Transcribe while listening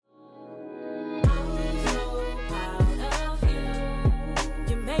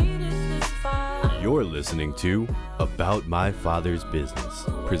You're listening to About My Father's Business,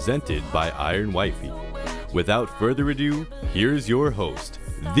 presented by Iron Wifey. Without further ado, here's your host,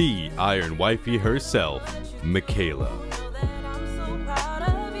 the Iron Wifey herself, Michaela.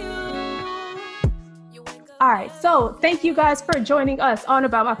 All right, so thank you guys for joining us on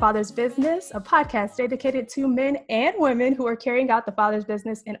About My Father's Business, a podcast dedicated to men and women who are carrying out the Father's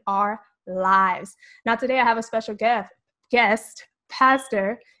business in our lives. Now, today I have a special guest,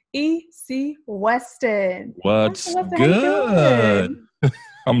 Pastor E.C. Weston. What's Pastor Weston, good?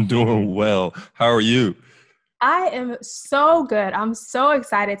 I'm doing well. How are you? I am so good. I'm so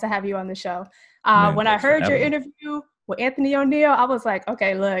excited to have you on the show. When I heard your interview with Anthony O'Neill, I was like,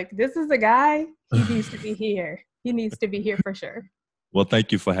 okay, look, this is the guy. He needs to be here. He needs to be here for sure. Well,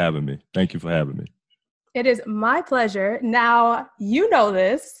 thank you for having me. It is my pleasure. Now, you know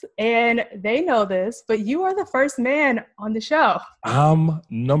this and they know this, but you are the first man on the show. I'm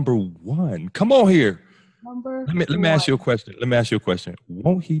number one. Come on here. Let me ask you a question.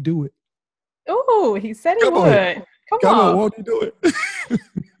 Won't he do it? Oh, he said he would. Come on. Won't he do it?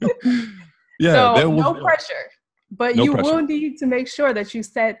 Yeah. So, no pressure. But you will need to make sure that you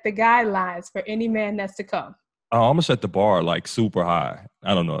set the guidelines for any man that's to come. I'm gonna set the bar like super high.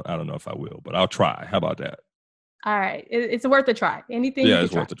 I don't know if I will, but I'll try. How about that? All right, it's worth a try. Anything? Yeah,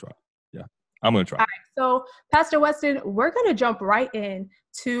 it's worth a try. Yeah, I'm gonna try. All right, so Pastor Weston, we're gonna jump right in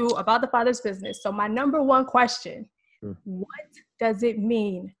to About the Father's Business. So my number one question: What does it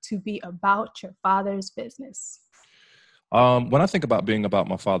mean to be about your Father's business? When I think about being about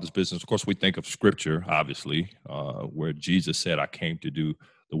my Father's business, of course, we think of Scripture, obviously, where Jesus said, "I came to do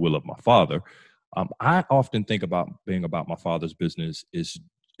the will of my Father." I often think about being about my Father's business is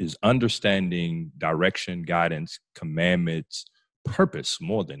understanding direction, guidance, commandments, purpose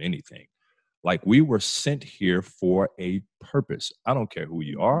more than anything. Like, we were sent here for a purpose. I don't care who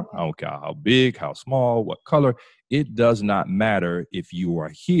you are. I don't care how big, how small, what color. It does not matter. If you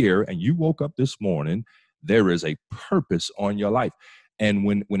are here and you woke up this morning, there is a purpose on your life. And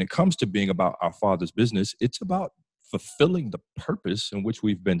when it comes to being about our Father's business, it's about fulfilling the purpose in which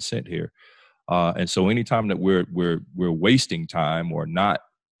we've been sent here. And so anytime that we're wasting time or not,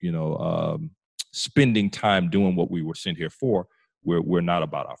 spending time doing what we were sent here for, we're not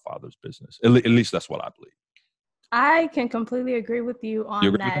about our Father's business. At least that's what I believe. I can completely agree with you on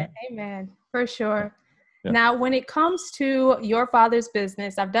that. Amen. For sure. Yeah. Now, when it comes to your Father's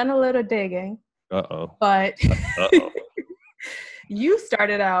business, I've done a little digging. But you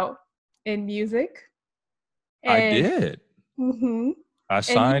started out in music. I did. Mm-hmm. I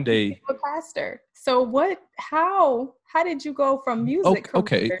signed a pastor. So how did you go from music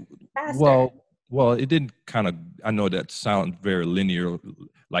to pastor? Well, it didn't I know that sounds very linear,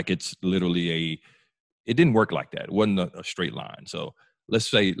 like it's literally it didn't work like that. It wasn't a straight line. So let's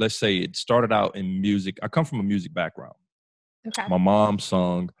say it started out in music. I come from a music background. Okay. My mom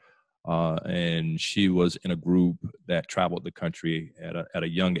sung, and she was in a group that traveled the country at a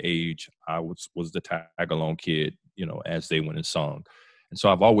young age. I was the tag-along kid, as they went and sung. And so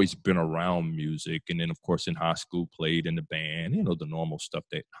I've always been around music. And then, of course, in high school, played in the band, the normal stuff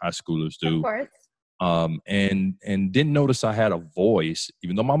that high schoolers do. Of course. And didn't notice I had a voice,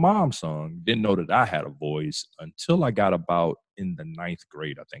 even though my mom sung, didn't know that I had a voice until I got about in the 9th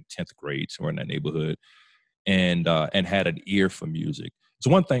grade, I think 10th grade, somewhere in that neighborhood, and had an ear for music. It's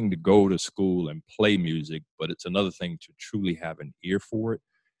one thing to go to school and play music, but it's another thing to truly have an ear for it.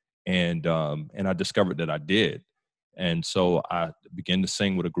 And I discovered that I did. And so I began to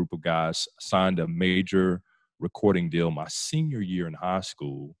sing with a group of guys, signed a major recording deal my senior year in high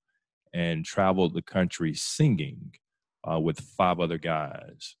school, and traveled the country singing with 5 other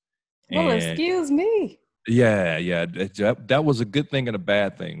guys. Well, excuse me. Yeah. That was a good thing and a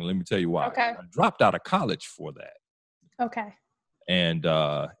bad thing. Let me tell you why. Okay. I dropped out of college for that. Okay. And,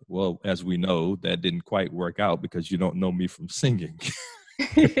 as we know, that didn't quite work out because you don't know me from singing.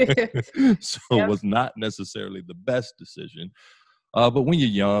 So It was not necessarily the best decision. But when you're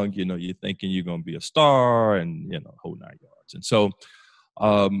young, you're thinking you're going to be a star and, whole 9 yards. And so,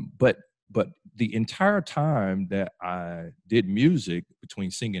 but the entire time that I did music,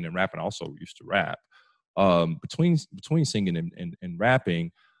 between singing and rapping, I also used to rap, between singing and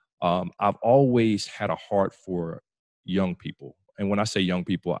rapping, I've always had a heart for young people. And when I say young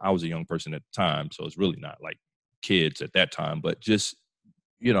people, I was a young person at the time, so it's really not like kids at that time, but just,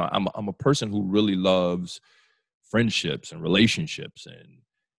 I'm a person who really loves friendships and relationships, and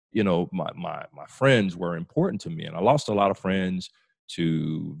my friends were important to me, and I lost a lot of friends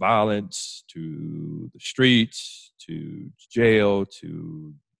to violence, to the streets, to jail,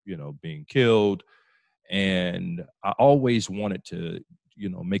 to being killed, and I always wanted to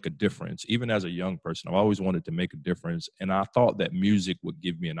make a difference. Even as a young person, I've always wanted to make a difference. And I thought that music would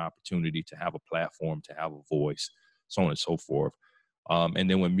give me an opportunity to have a platform, to have a voice, so on and so forth. And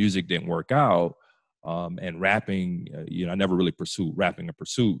then when music didn't work out, and rapping, I never really pursued rapping. I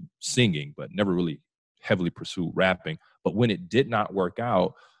pursued singing, but never really heavily pursued rapping. But when it did not work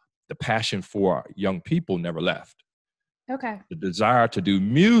out, the passion for young people never left. Okay. The desire to do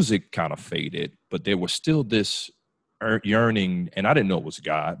music kind of faded, but there was still this yearning, and I didn't know it was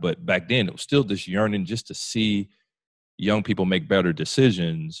God, but back then it was still this yearning just to see young people make better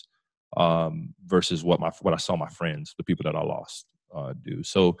decisions versus what I saw my friends, the people that I lost, do.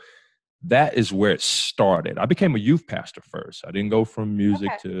 So that is where it started. I became a youth pastor first. I didn't go from music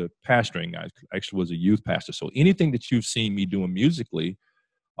to pastoring. I actually was a youth pastor. So anything that you've seen me doing musically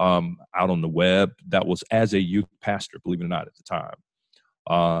out on the web, that was as a youth pastor, believe it or not, at the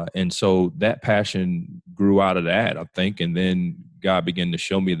time. And so that passion grew out of that, I think. And then God began to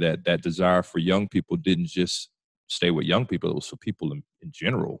show me that that desire for young people didn't just stay with young people. It was for people in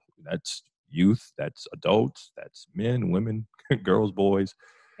general. That's youth, that's adults, that's men, women, girls, boys.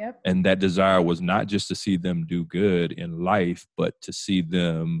 Yep. And that desire was not just to see them do good in life, but to see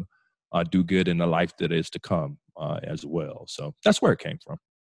them do good in the life that is to come as well. So that's where it came from.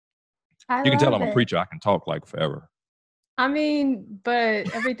 You can tell I'm a preacher. I can talk like forever. I mean,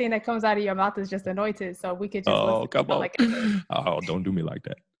 but everything that comes out of your mouth is just anointed. So we could just listen come to on. Like oh, don't do me like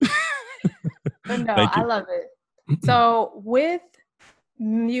that. But no, I love it. So with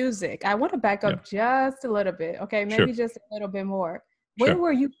music, I want to back up just a little bit. Okay, maybe just a little bit more. When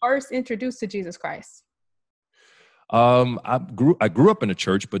were you first introduced to Jesus Christ? I grew up in a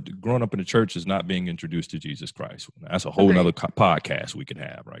church, but growing up in a church is not being introduced to Jesus Christ. That's a whole nother podcast we could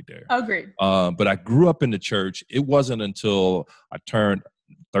have right there. Agreed. But I grew up in the church. It wasn't until I turned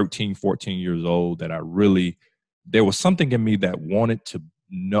 13, 14 years old that there was something in me that wanted to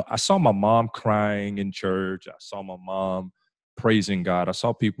know. I saw my mom crying in church. I saw my mom praising God. I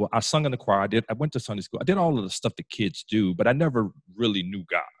saw people. I sung in the choir. I went to Sunday school. I did all of the stuff the kids do, but I never really knew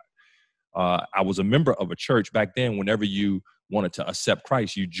God. I was a member of a church back then. Whenever you wanted to accept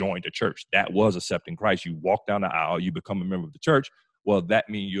Christ, you joined a church. That was accepting Christ. You walk down the aisle, you become a member of the church. Well, that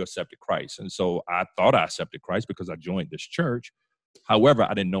means you accepted Christ. And so I thought I accepted Christ because I joined this church. However,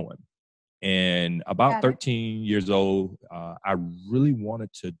 I didn't know him. And about 13 years old, I really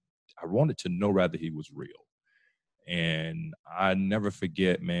wanted to know rather he was real. And I never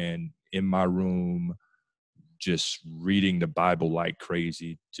forget, man, in my room, just reading the Bible like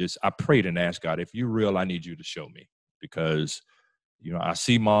crazy. I prayed and asked God, if you're real, I need you to show me. Because, I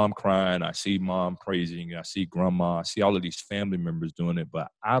see mom crying, I see mom praising, I see grandma, I see all of these family members doing it, but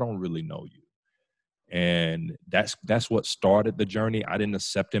I don't really know you. And that's what started the journey. I didn't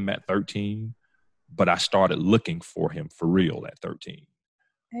accept him at 13, but I started looking for him for real at 13.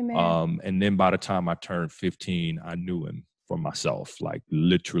 Amen. And then by the time I turned 15, I knew him for myself, like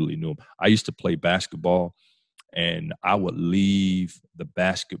literally knew him. I used to play basketball, and I would leave the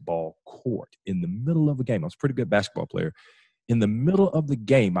basketball court in the middle of a game. I was a pretty good basketball player. In the middle of the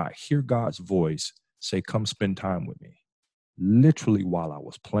game, I hear God's voice say, come spend time with me, literally while I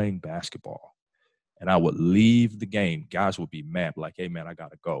was playing basketball. And I would leave the game. Guys would be mad, like, hey, man, I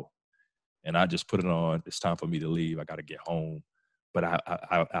got to go. And I just put it on. It's time for me to leave. I got to get home. But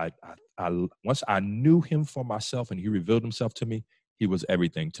I once I knew him for myself and he revealed himself to me, he was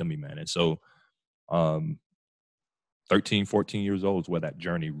everything to me, man. And so 13, 14 years old is where that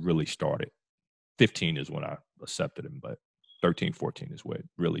journey really started. 15 is when I accepted him, but 13, 14 is where it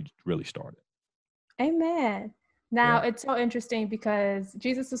really, really started. Amen. Now, it's so interesting because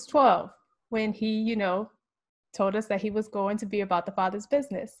Jesus was 12 when he, told us that he was going to be about the Father's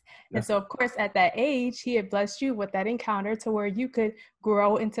business. Yeah. And so, of course, at that age, he had blessed you with that encounter to where you could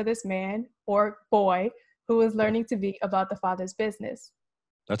grow into this man or boy who was learning to be about the Father's business.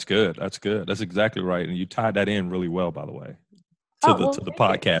 That's good. That's good. That's exactly right. And you tied that in really well, by the way, to the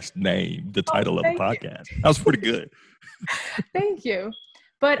podcast name, the title of the podcast. That was pretty good. Thank you.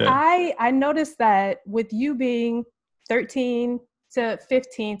 But I noticed that with you being 13 to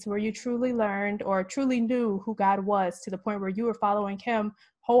 15, to where you truly learned or truly knew who God was, to the point where you were following him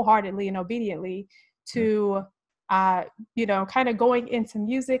wholeheartedly and obediently, to, kind of going into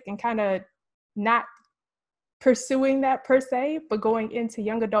music and kind of not pursuing that per se, but going into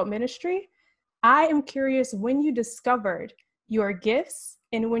young adult ministry. I am curious when you discovered your gifts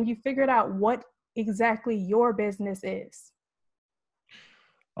and when you figured out what exactly your business is.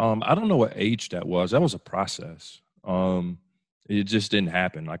 I don't know what age that was. That was a process. It just didn't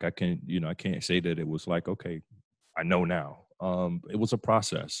happen. Like I can't say that it was like, okay, I know now. It was a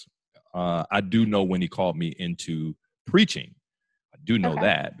process. I do know when he called me into preaching. I do know Okay.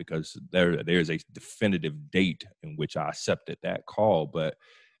 that because there's a definitive date in which I accepted that call. But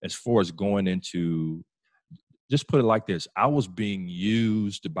as far as going into, just put it like this, I was being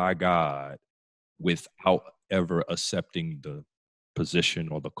used by God without ever accepting the position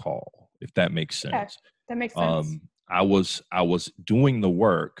or the call, if that makes Okay. sense. That makes sense. I was doing the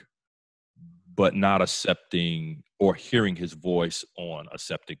work, but not accepting or hearing his voice on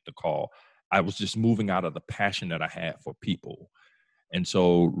accepting the call. I was just moving out of the passion that I had for people. And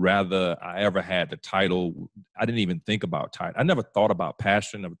so rather I ever had the title, I didn't even think about title. I never thought about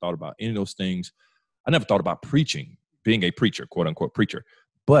passion, never thought about any of those things. I never thought about preaching, being a preacher, quote unquote preacher,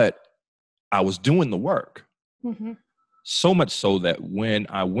 but I was doing the work. Mm-hmm. So much so that when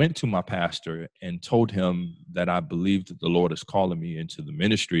I went to my pastor and told him that I believed that the Lord is calling me into the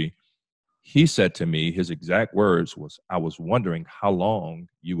ministry, he said to me, his exact words was, I was wondering how long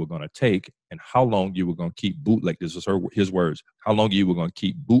you were going to take and how long you were going to keep bootleg. This is his words. How long you were going to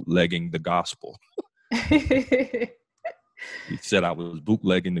keep bootlegging the gospel. He said I was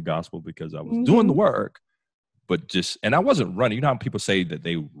bootlegging the gospel because I was doing the work, but just, and I wasn't running. You know how people say that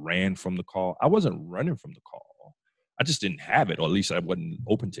they ran from the call? I wasn't running from the call. I just didn't have it, or at least I wasn't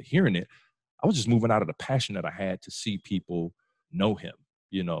open to hearing it. I was just moving out of the passion that I had to see people know him.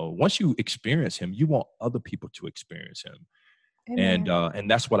 You know, once you experience him, you want other people to experience him. Amen. And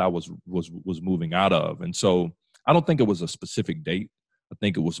that's what I was moving out of. And so I don't think it was a specific date. I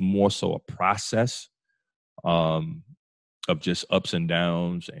think it was more so a process of just ups and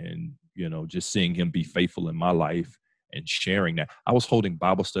downs and, you know, just seeing him be faithful in my life and sharing that. I was holding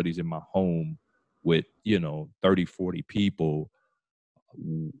Bible studies in my home with, 30, 40 people.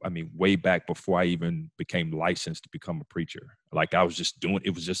 I mean, way back before I even became licensed to become a preacher. Like I was just doing,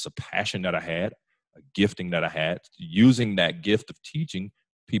 it was just a passion that I had, a gifting that I had. Using that gift of teaching,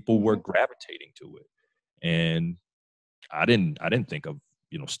 people were gravitating to it. And I didn't think of,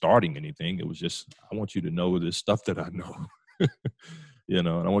 starting anything. It was just, I want you to know this stuff that I know, and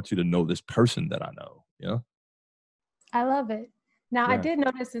I want you to know this person that I know. Yeah. I love it. Now, I Yeah. did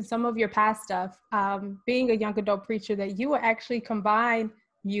notice in some of your past stuff, being a young adult preacher, that you will actually combine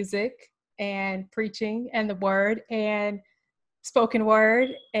music and preaching and the word and spoken word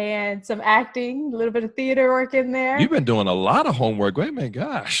and some acting, a little bit of theater work in there. You've been doing a lot of homework. Wait a minute,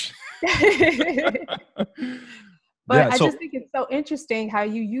 gosh. But I just think it's so interesting how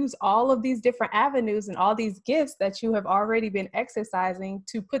you use all of these different avenues and all these gifts that you have already been exercising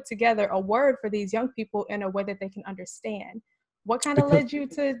to put together a word for these young people in a way that they can understand. What kind of led you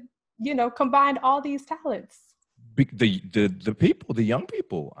to, combine all these talents? The people, the young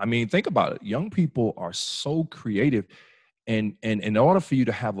people. I mean, think about it. Young people are so creative, and in order for you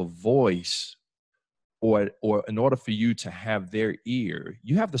to have a voice, or in order for you to have their ear,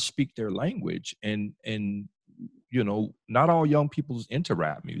 you have to speak their language. And not all young people's into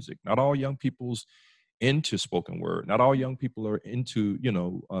rap music. Not all young people's into spoken word. Not all young people are into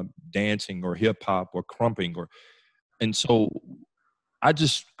dancing or hip hop or crumping and so. I'm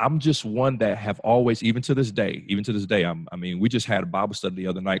just one that have always, even to this day, we just had a Bible study the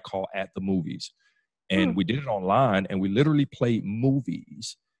other night called At the Movies, and we did it online, and we literally played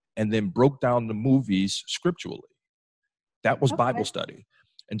movies and then broke down the movies scripturally. That was Bible study.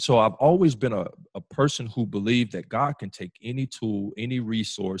 And so I've always been a person who believed that God can take any tool, any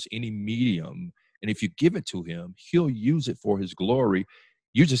resource, any medium, and if you give it to him, he'll use it for his glory.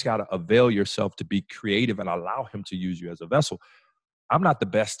 You just got to avail yourself to be creative and allow him to use you as a vessel. I'm not the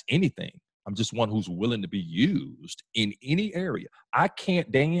best anything. I'm just one who's willing to be used in any area. I can't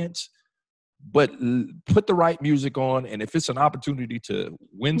dance, but put the right music on. And if it's an opportunity to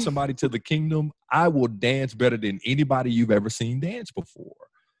win somebody to the kingdom, I will dance better than anybody you've ever seen dance before.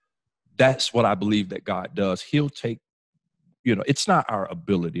 That's what I believe that God does. He'll take, it's not our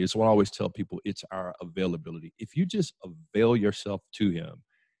ability. It's what I always tell people. It's our availability. If you just avail yourself to him,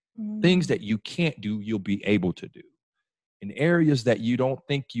 things that you can't do, you'll be able to do. In areas that you don't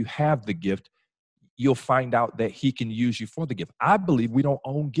think you have the gift, you'll find out that he can use you for the gift. I believe we don't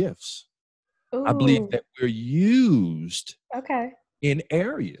own gifts. Ooh. I believe that we're used in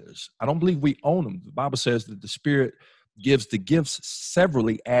areas. I don't believe we own them. The Bible says that the Spirit gives the gifts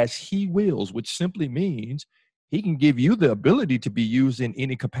severally as he wills, which simply means he can give you the ability to be used in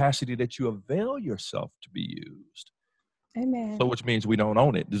any capacity that you avail yourself to be used. Amen. So which means we don't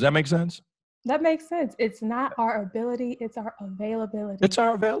own it. Does that make sense? That makes sense. It's not our ability, it's our availability. It's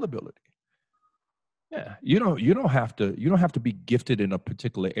our availability. Yeah. You don't have to be gifted in a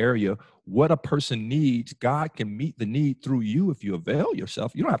particular area. What a person needs, God can meet the need through you if you avail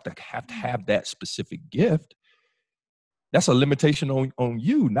yourself. You don't have to have that specific gift. That's a limitation on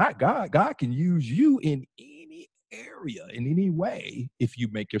you, not God. God can use you in any area in any way if you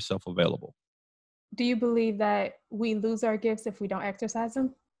make yourself available. Do you believe that we lose our gifts if we don't exercise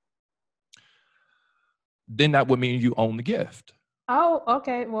them? Then that would mean you own the gift. Oh,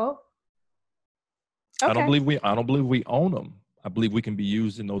 okay. Well, okay. I don't believe we own them. I believe we can be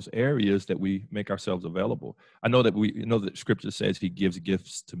used in those areas that we make ourselves available. I know that Scripture says He gives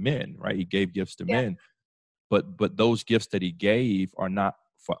gifts to men, right? He gave gifts to men, but those gifts that He gave are not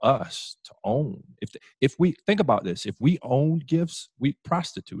for us to own. If we think about this, if we owned gifts, we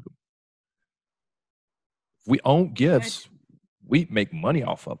prostitute them. If we own gifts, we make money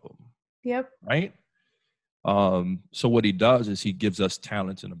off of them. Yep. Right. So what He does is He gives us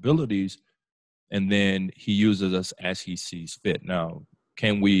talents and abilities, and then He uses us as He sees fit. Now,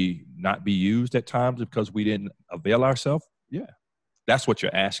 can we not be used at times because we didn't avail ourselves? Yeah. That's what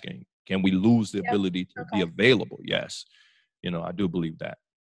you're asking. Can we lose the ability to be available? Yes. I do believe that.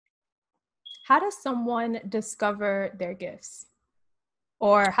 How does someone discover their gifts?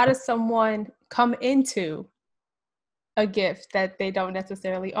 Or how does someone come into a gift that they don't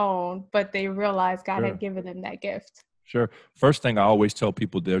necessarily own, but they realize God had given them that gift? Sure. First thing I always tell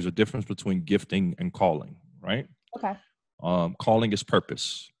people, there's a difference between gifting and calling, right? Okay. Calling is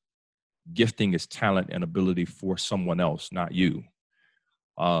purpose. Gifting is talent and ability for someone else, not you.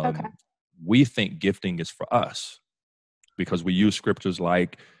 We think gifting is for us because we use scriptures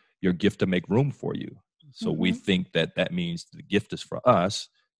like your gift to make room for you. So we think that means the gift is for us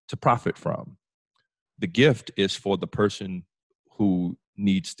to profit from. The gift is for the person who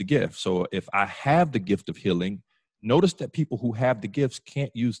needs the gift. So if I have the gift of healing, notice that people who have the gifts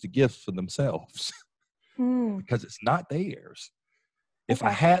can't use the gifts for themselves because it's not theirs. If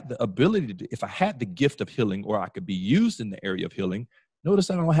I had the ability if I had the gift of healing, or I could be used in the area of healing, notice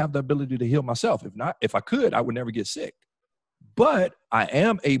I don't have the ability to heal myself. If I could, I would never get sick. But I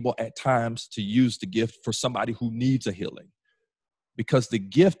am able at times to use the gift for somebody who needs a healing because the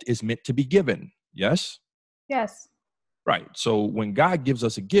gift is meant to be given. Yes? Yes. Right. So when God gives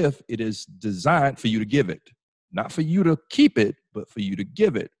us a gift, it is designed for you to give it, not for you to keep it, but for you to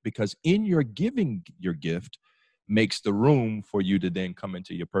give it, because in your giving your gift makes the room for you to then come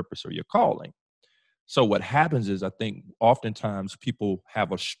into your purpose or your calling. So what happens is, I think oftentimes people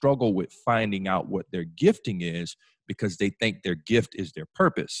have a struggle with finding out what their gifting is because they think their gift is their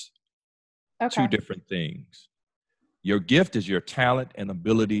purpose. Okay. Two different things. Your gift is your talent and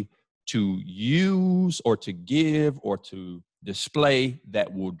ability to use or to give or to display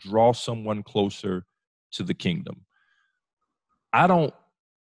that will draw someone closer to the kingdom. I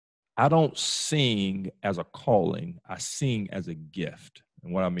don't sing as a calling. I sing as a gift.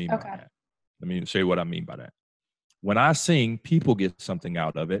 And what I mean by that, let me say what I mean by that. When I sing, people get something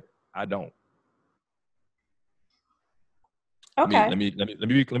out of it. I don't. Okay. Let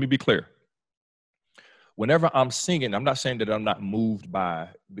me be clear. Whenever I'm singing, I'm not saying that I'm not moved by,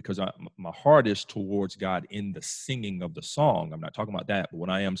 because my heart is towards God in the singing of the song. I'm not talking about that. But what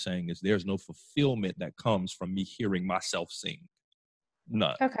I am saying is there's no fulfillment that comes from me hearing myself sing.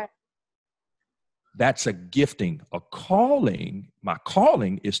 None. Okay. That's a gifting. A calling, my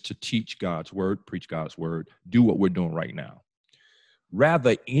calling is to teach God's word, preach God's word, do what we're doing right now.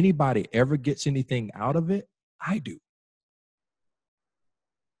 Rather anybody ever gets anything out of it, I do.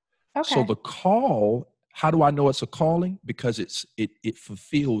 Okay. So the call, how do I know it's a calling? Because it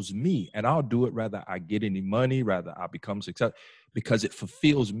fulfills me, and I'll do it rather I get any money, rather I become successful, because it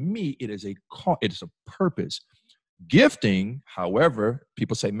fulfills me. It is a call. It is a purpose. Gifting, however,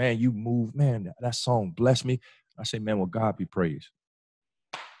 people say, man, you move, man, that song blessed me. I say, man, well, God be praised.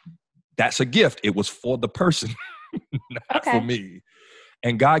 That's a gift. It was for the person, not for me.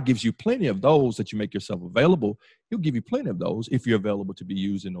 And God gives you plenty of those that you make yourself available. He'll give you plenty of those if you're available to be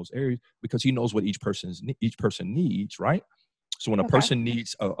used in those areas, because he knows what each person needs, right? So when a person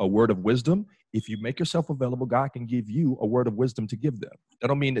needs a word of wisdom, if you make yourself available, God can give you a word of wisdom to give them. That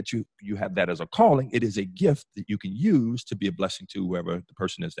don't mean that you have that as a calling. It is a gift that you can use to be a blessing to whoever the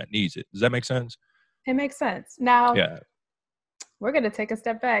person is that needs it. Does that make sense? It makes sense. Now, we're going to take a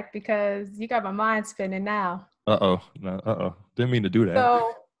step back because you got my mind spinning now. Didn't mean to do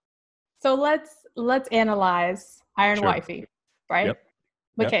that. So let's analyze Iron Wifey, right? Yep.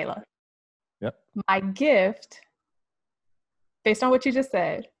 Michaela. Yep. My gift, based on what you just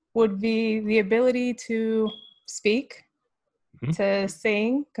said, would be the ability to speak, to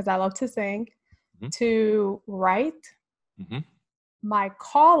sing, because I love to sing, to write. My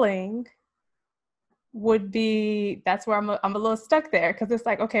calling would be, that's where I'm a little stuck there, because it's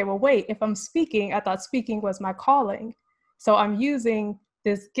like, okay, well, wait, if I'm speaking, I thought speaking was my calling. So I'm using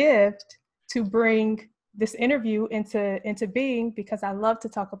this gift to bring this interview into being because I love to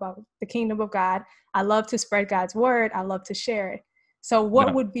talk about the kingdom of God. I love to spread God's word. I love to share it. So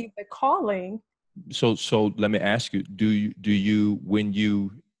what would be the calling? So let me ask you, do you when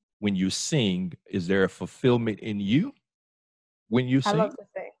you sing, is there a fulfillment in you when you sing? I love to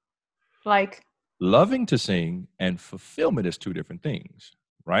sing. Like Loving to sing and fulfillment is two different things,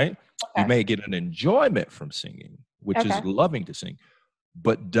 right? You may get an enjoyment from singing, which is loving to sing,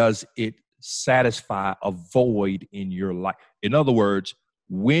 but does it satisfy a void in your life? In other words,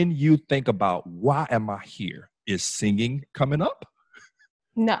 when you think about why am I here, is singing coming up?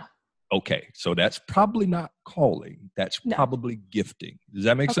 No. Okay, so that's probably not calling. That's probably gifting. Does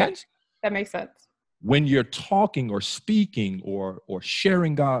that make sense? That makes sense. When you're talking or speaking or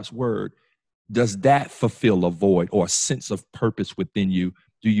sharing God's word, does that fulfill a void or a sense of purpose within you?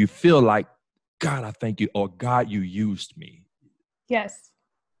 Do you feel like, God, I thank you, or God, you used me? Yes.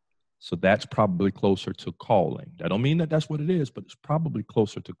 So that's probably closer to calling. I don't mean that that's what it is, but it's probably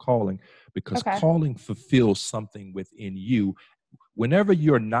closer to calling because calling fulfills something within you. Whenever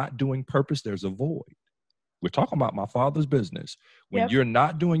you're not doing purpose, there's a void. We're talking about my Father's business. When you're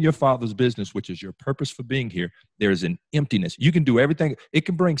not doing your Father's business, which is your purpose for being here, there's an emptiness. You can do everything. It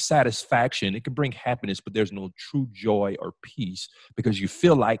can bring satisfaction. It can bring happiness, but there's no true joy or peace because you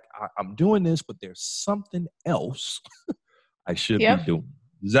feel like I'm doing this, but there's something else I should be doing.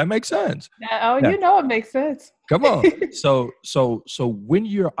 Does that make sense? You know it makes sense. Come on. So when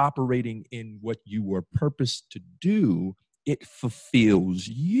you're operating in what you were purposed to do, it fulfills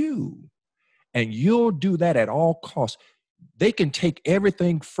you. And you'll do that at all costs. They can take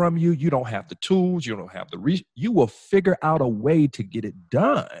everything from you. You don't have the tools. You don't have the reason. You will figure out a way to get it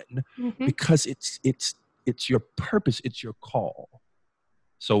done because it's your purpose. It's your call.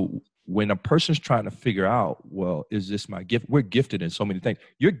 So when a person's trying to figure out, well, is this my gift? We're gifted in so many things.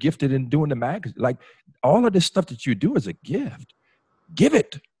 You're gifted in doing the magazine. Like all of this stuff that you do is a gift. Give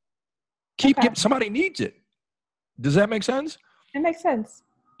it. Keep giving. Somebody needs it. Does that make sense? It makes sense.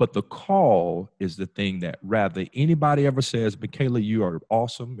 But the call is the thing that rather anybody ever says, Michaela, you are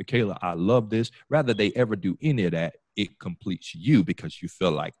awesome. Michaela, I love this. Rather they ever do any of that, it completes you because you feel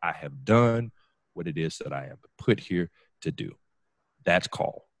like I have done what it is that I am put here to do. That's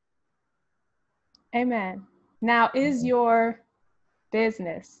call. Amen. Now, is your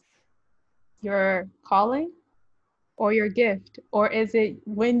business your calling or your gift? Or is it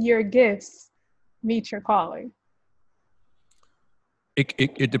when your gifts meet your calling?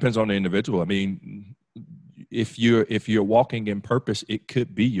 It depends on the individual. I mean, if you're walking in purpose, it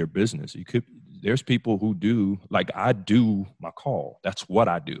could be your business. There's people who do, like I do my call. That's what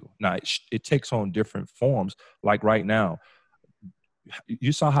I do. Now it takes on different forms. Like right now,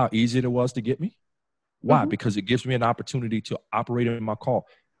 you saw how easy it was to get me. Why? Because it gives me an opportunity to operate in my call.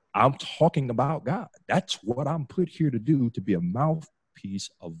 I'm talking about God. That's what I'm put here to do, to be a mouthpiece,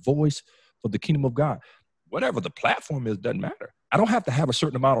 a voice for the kingdom of God. Whatever the platform is, doesn't matter. I don't have to have a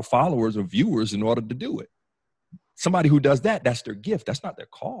certain amount of followers or viewers in order to do it. Somebody who does that, that's their gift. That's not their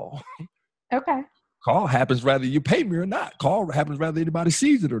call. Okay. Call happens whether you pay me or not. Call happens whether anybody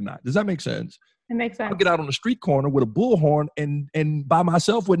sees it or not. Does that make sense? It makes sense. I'll get out on the street corner with a bullhorn and by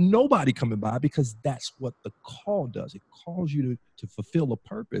myself with nobody coming by because that's what the call does. It calls you to fulfill a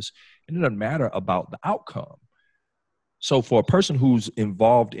purpose, and it doesn't matter about the outcome. So for a person who's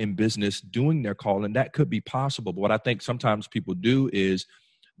involved in business doing their calling, that could be possible. But what I think sometimes people do is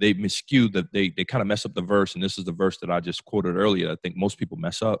they miscue that they kind of mess up the verse. And this is the verse that I just quoted earlier. I think most people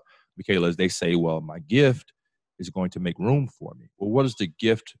mess up, Michaela, is they say, well, my gift is going to make room for me. Well, what does the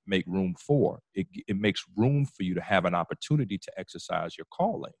gift make room for? It makes room for you to have an opportunity to exercise your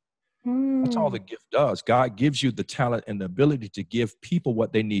calling. That's all the gift does. God gives you the talent and the ability to give people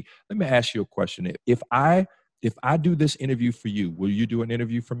what they need. Let me ask you a question. If I do this interview for you, will you do an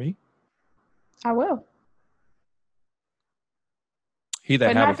interview for me? I will.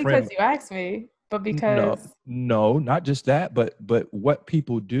 But not because you asked me, but because no, not just that, but what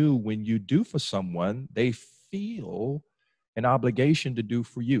people do when you do for someone, they feel an obligation to do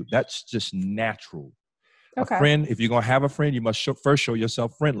for you. That's just natural. Okay. A friend, if you're going to have a friend, you must first show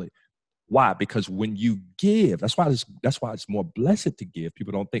yourself friendly. Why? Because when you give, that's why it's more blessed to give.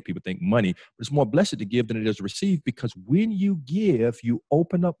 People think money, but it's more blessed to give than it is to receive, because when you give, you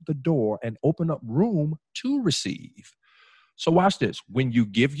open up the door and open up room to receive. So watch this. When you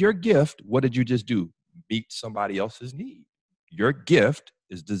give your gift, what did you just do? Meet somebody else's need. Your gift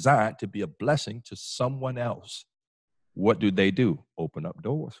is designed to be a blessing to someone else. What do? Open up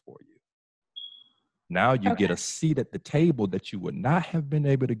doors for you. Now you get a seat at the table that you would not have been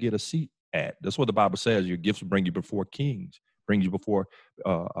able to get a seat at. That's what the Bible says. Your gifts will bring you before kings, bring you before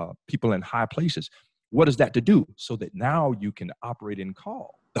people in high places. What is that to do? So that now you can operate in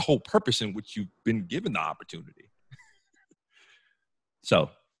call, the whole purpose in which you've been given the opportunity. So,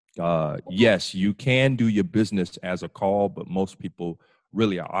 yes, you can do your business as a call, but most people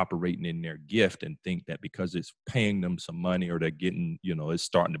really are operating in their gift and think that because it's paying them some money or they're getting, it's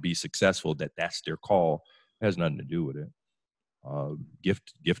starting to be successful, that that's their call. It has nothing to do with it.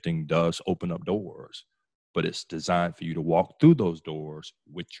 Gifting does open up doors, but it's designed for you to walk through those doors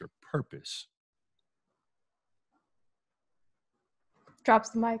with your purpose.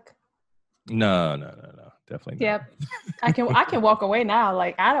 Drops the mic. No, definitely not. Yep. I can walk away now.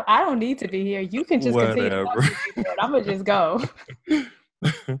 Like I don't need to be here. You can just continue to talk to people, and I'm gonna just go.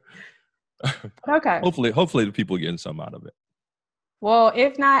 Okay. Hopefully the people are getting something out of it. Well,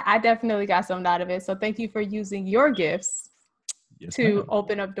 if not, I definitely got something out of it. So thank you for using your gifts to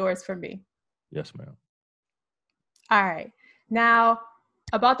open up doors for me. Yes, ma'am. All right. Now,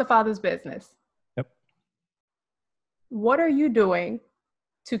 about the Father's business. Yep. What are you doing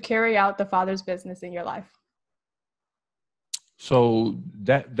to carry out the Father's business in your life? So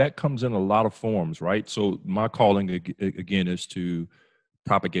that comes in a lot of forms, right? So my calling again is to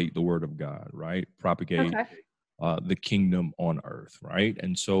propagate the word of God, right? Propagate the kingdom on earth, right?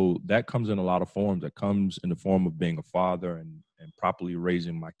 And so that comes in a lot of forms. That comes in the form of being a father and properly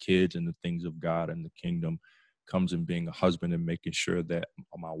raising my kids in the things of God and the kingdom. Comes in being a husband and making sure that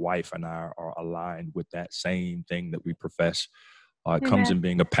my wife and I are aligned with that same thing that we profess. It comes in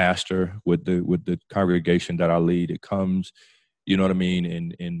being a pastor with the congregation that I lead. It comes, you know what I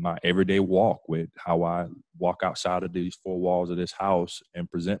mean, in my everyday walk with how I walk outside of these four walls of this house and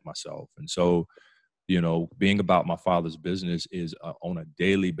present myself. And so, being about my Father's business is on a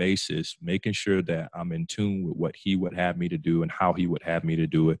daily basis, making sure that I'm in tune with what he would have me to do and how he would have me to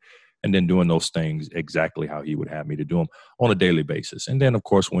do it. And then doing those things exactly how he would have me to do them on a daily basis. And then, of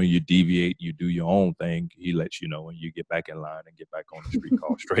course, when you deviate, you do your own thing, he lets you know, and you get back in line and get back on the street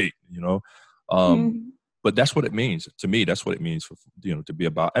call straight, But that's what it means to me. That's what it means for, to be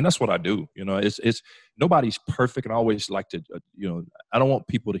about. And that's what I do. It's nobody's perfect. And I always like to, I don't want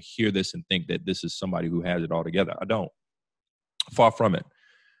people to hear this and think that this is somebody who has it all together. I don't. Far from it.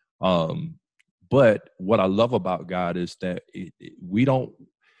 But what I love about God is that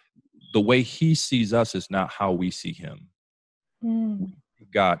the way he sees us is not how we see him. We see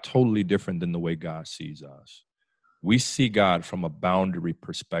God totally different than the way God sees us. We see God from a boundary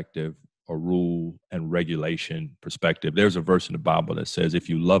perspective, a rule and regulation perspective. There's a verse in the Bible that says, if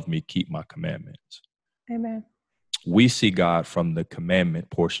you love me, keep my commandments. Amen. We see God from the commandment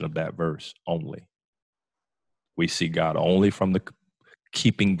portion of that verse only. We see God only from the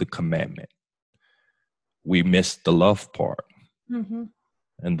keeping the commandment. We miss the love part. Mm-hmm.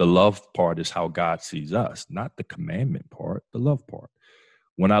 And the love part is how God sees us, not the commandment part, the love part.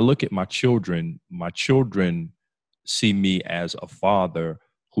 When I look at my children see me as a father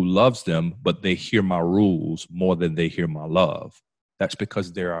who loves them, but they hear my rules more than they hear my love. That's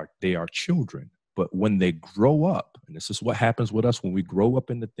because they are children. But when they grow up, and this is what happens with us when we grow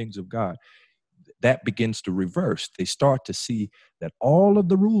up in the things of God, that begins to reverse. They start to see that all of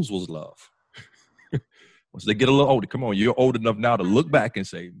the rules was love. Once they get a little older, come on, you're old enough now to look back and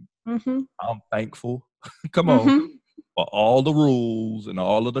say, I'm thankful, come on, for all the rules and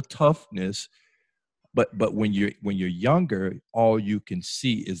all of the toughness. But when you're younger, all you can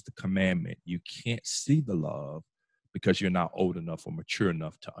see is the commandment. You can't see the love because you're not old enough or mature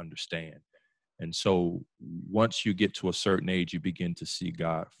enough to understand. And so once you get to a certain age, you begin to see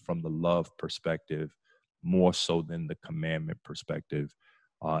God from the love perspective more so than the commandment perspective.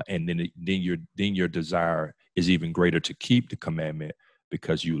 And then your desire is even greater to keep the commandment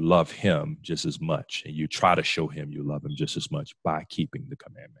because you love him just as much. And you try to show him you love him just as much by keeping the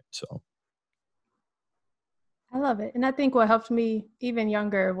commandment. So I love it. And I think what helped me even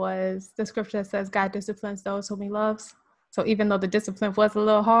younger was the scripture that says God disciplines those whom he loves. So even though the discipline was a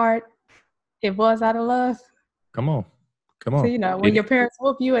little hard, it was out of love. Come on. So, when your parents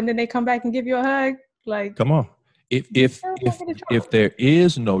whoop you and then they come back and give you a hug, like, come on. If there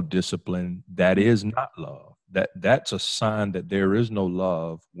is no discipline, that is not love. That's a sign that there is no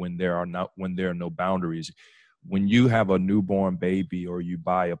love when there are no boundaries. When you have a newborn baby or you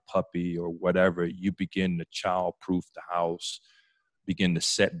buy a puppy or whatever, you begin to child-proof the house, begin to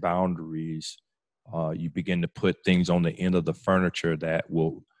set boundaries. You begin to put things on the end of the furniture that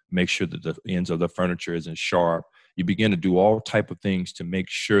will make sure that the ends of the furniture isn't sharp. You begin to do all type of things to make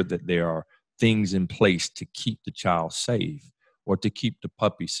sure that there are things in place to keep the child safe or to keep the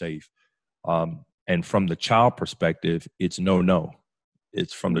puppy safe. And from the child perspective, it's no.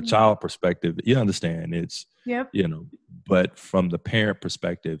 It's from the child perspective. You understand? It's, Yep. But from the parent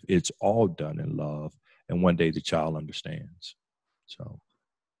perspective, it's all done in love. And one day the child understands. So.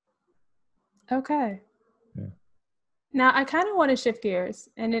 Okay. Yeah. Now, I kind of want to shift gears.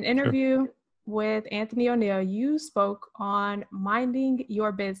 In an interview with Anthony O'Neill, you spoke on minding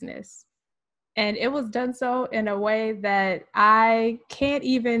your business. And it was done so in a way that I can't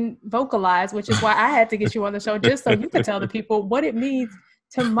even vocalize, which is why I had to get you on the show, just so you could tell the people what it means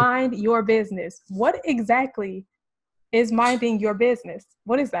to mind your business. What exactly is minding your business?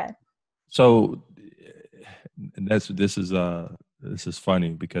 What is that? So this is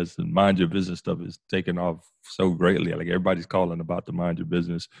funny because the mind your business stuff is taking off so greatly. Like everybody's calling about the mind your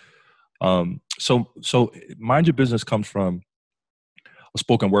business. So mind your business comes from a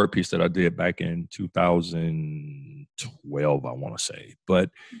spoken word piece that I did back in 2012, I want to say. But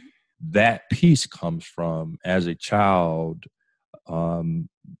that piece comes from, as a child,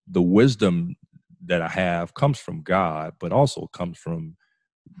 the wisdom that I have comes from God, but also comes from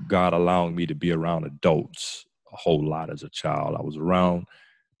God allowing me to be around adults a whole lot as a child. I was around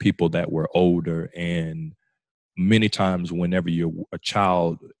people that were older, and many times whenever you're a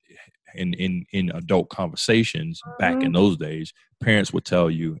child in adult conversations back in those days, parents would tell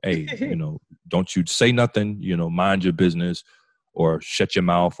you, hey, don't you say nothing, mind your business, or shut your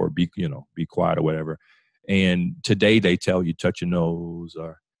mouth, or be quiet, or whatever. And today they tell you touch your nose,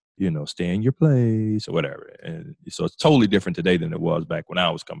 or stay in your place, or whatever. And so it's totally different today than it was back when I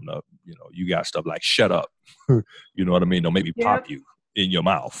was coming up. You got stuff like shut up. You know what I mean? Don't make me pop you in your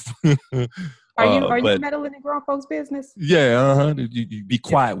mouth. Are you meddling in grown folks' business? Yeah, you be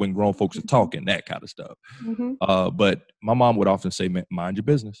quiet when grown folks are talking, that kind of stuff. But my mom would often say, mind your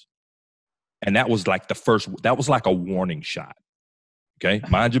business. And that was like that was like a warning shot. Okay,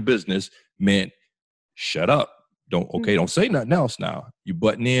 mind your business meant shut up. Don't say nothing else now. You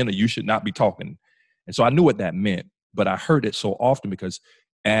butting in, or you should not be talking. And so I knew what that meant, but I heard it so often because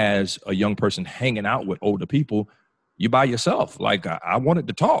as a young person hanging out with older people, you by yourself. Like I wanted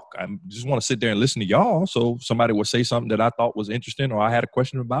to talk. I just want to sit there and listen to y'all. So somebody would say something that I thought was interesting or I had a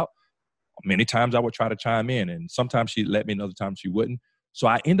question about. Many times I would try to chime in, and sometimes she'd let me, and other times she wouldn't. So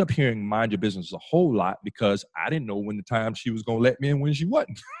I end up hearing mind your business a whole lot because I didn't know when the time she was going to let me in, when she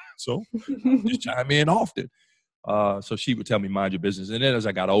wasn't. So I would just chime in often. So she would tell me mind your business. And then as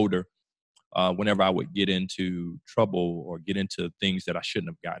I got older, whenever I would get into trouble or get into things that I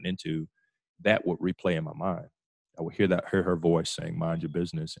shouldn't have gotten into, that would replay in my mind. I would hear her voice saying, mind your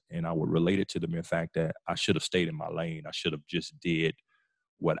business. And I would relate it to the mere fact that I should have stayed in my lane. I should have just did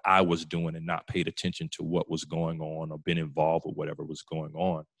what I was doing and not paid attention to what was going on or been involved with whatever was going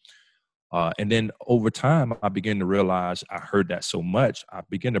on. And then over time, I began to realize I heard that so much, I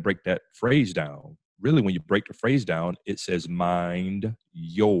began to break that phrase down. Really, when you break the phrase down, it says, mind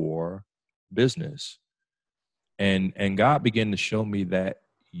your business. And God began to show me that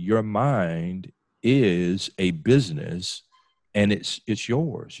your mind is a business, and it's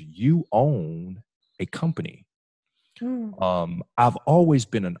yours. You own a company. I've always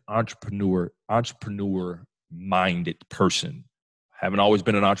been an entrepreneur-minded person. Haven't always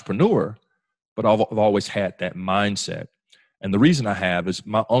been an entrepreneur, but I've always had that mindset. And the reason I have is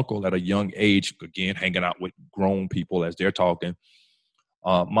my uncle at a young age, again, hanging out with grown people as they're talking.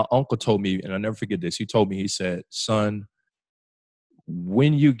 My uncle told me, and I'll never forget this. He told me, he said, son,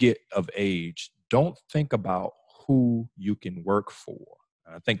 when you get of age, don't think about who you can work for.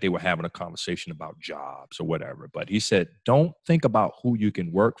 I think they were having a conversation about jobs or whatever. But he said, don't think about who you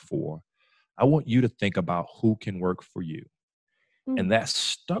can work for. I want you to think about who can work for you. And that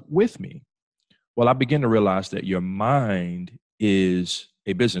stuck with me. Well, I began to realize that your mind is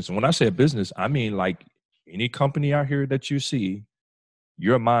a business. And when I say a business, I mean like any company out here that you see,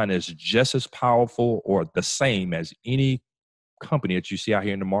 your mind is just as powerful or the same as any company that you see out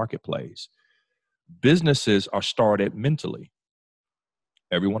here in the marketplace. Businesses are started mentally,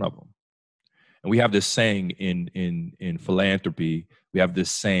 every one of them. And we have this saying in philanthropy, we have this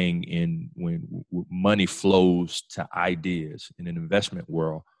saying when money flows to ideas. In an investment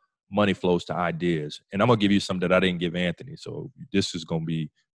world, money flows to ideas. And I'm going to give you something that I didn't give Anthony. So this is going to be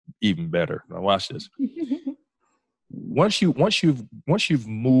even better. Now watch this. Once you've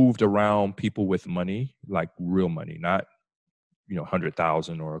moved around people with money, like real money, not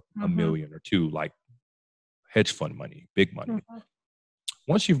 100,000 or a million or two, like hedge fund money, big money.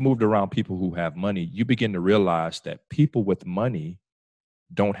 Once you've moved around people who have money, you begin to realize that people with money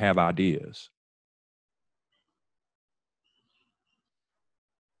don't have ideas.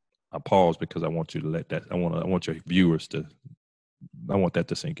 I pause because I want you to let that. I want your viewers to. I want that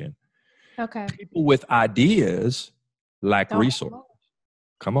to sink in. Okay. People with ideas lack resources.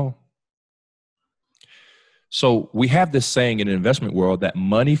 Come on. So we have this saying in the investment world that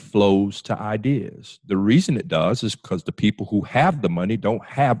money flows to ideas. The reason it does is because the people who have the money don't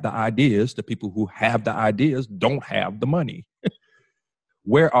have the ideas. The people who have the ideas don't have the money.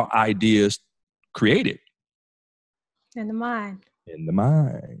 Where are ideas created? In the mind. In the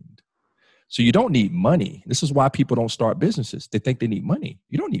mind. So you don't need money. This is why people don't start businesses. They think they need money.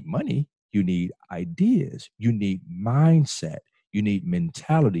 You don't need money. You need ideas. You need mindset. You need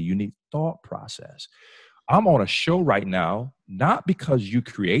mentality. You need thought process. I'm on a show right now, not because you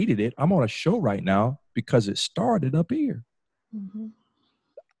created it. I'm on a show right now because it started up here. Mm-hmm.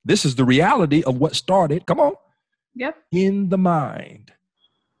 This is the reality of what started. Come on. Yep. In the mind.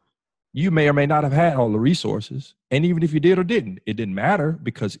 You may or may not have had all the resources. And even if you did or didn't, it didn't matter,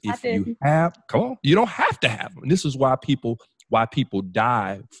 because if you have, come on, you don't have to have them. And this is why people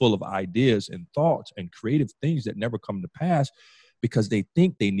die full of ideas and thoughts and creative things that never come to pass, because they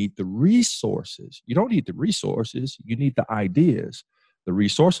think they need the resources. You don't need the resources. You need the ideas. The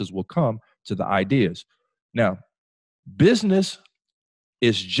resources will come to the ideas. Now, business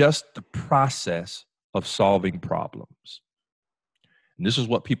is just the process of solving problems. And this is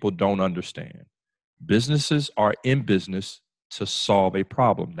what people don't understand. Businesses are in business to solve a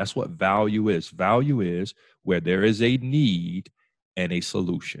problem. That's what value is. Value is where there is a need and a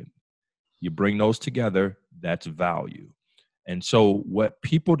solution. You bring those together, that's value. And so what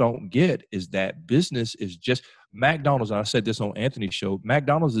people don't get is that business is just McDonald's. And I said this on Anthony's show.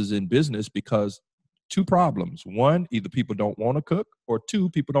 McDonald's is in business because two problems. One, either people don't want to cook, or two,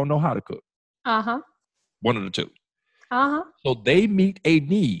 people don't know how to cook. Uh-huh. One of the two. Uh-huh. So they meet a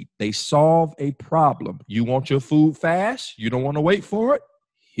need. They solve a problem. You want your food fast? You don't want to wait for it?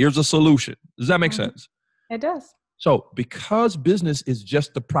 Here's a solution. Does that make sense? It does. So because business is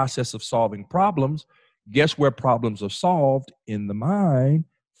just the process of solving problems, guess where problems are solved? In the mind.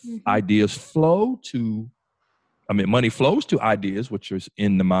 Ideas flow to, money flows to ideas, which is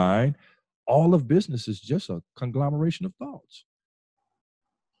in the mind. All of business is just a conglomeration of thoughts.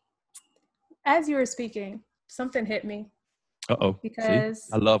 As you were speaking, something hit me. Uh-oh. Because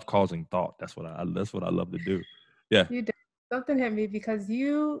see? I love causing thought. That's what I love to do. Yeah. You did. Something hit me because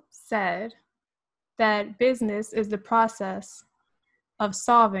you said that business is the process of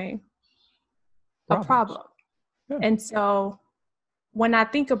solving a problem. Yeah. And so when I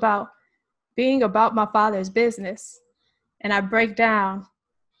think about being about my father's business, and I break down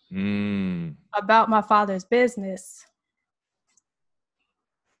about my father's business,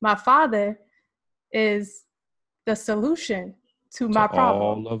 my father is the solution to my problem.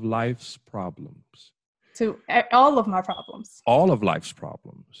 All of life's problems. To all of my problems. All of life's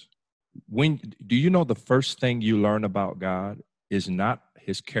problems. Do you know the first thing you learn about God is not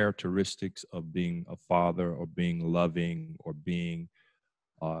his characteristics of being a father or being loving or being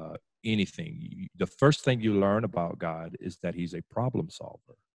anything? The first thing you learn about God is that he's a problem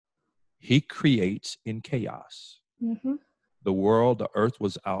solver. He creates in chaos. Mm-hmm. The world, the earth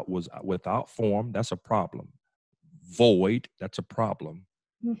was without form. That's a problem. Void, that's a problem.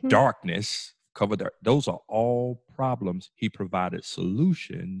 Mm-hmm. Darkness, covered there. Those are all problems. He provided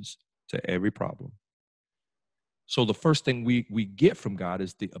solutions to every problem. So the first thing we get from God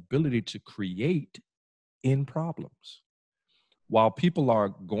is the ability to create in problems. While people are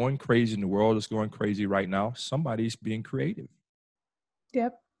going crazy and the world is going crazy right now, somebody's being creative.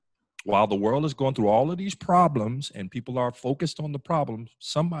 Yep. While the world is going through all of these problems and people are focused on the problems,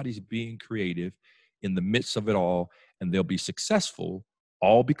 somebody's being creative in the midst of it all, and they'll be successful,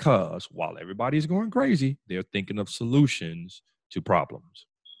 all because while everybody's going crazy, they're thinking of solutions to problems.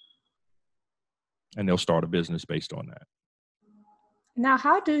 And they'll start a business based on that. Now,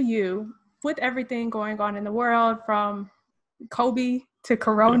 how do you, with everything going on in the world, from Kobe to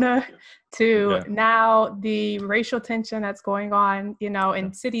Corona to now the racial tension that's going on,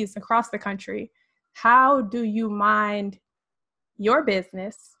 in cities across the country, how do you mind your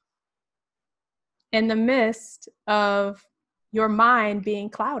business in the midst of your mind being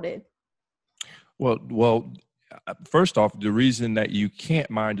clouded? Well, first off, the reason that you can't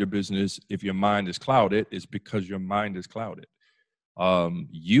mind your business if your mind is clouded is because your mind is clouded.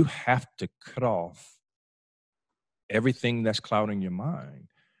 You have to cut off everything that's clouding your mind.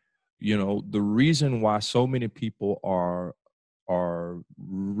 The reason why so many people are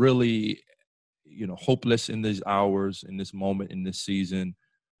really, hopeless in these hours, in this moment, in this season,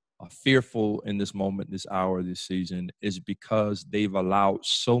 fearful in this moment, this hour, this season, is because they've allowed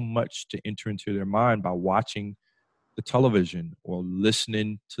so much to enter into their mind by watching the television or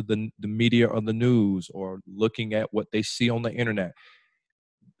listening to the media or the news or looking at what they see on the internet.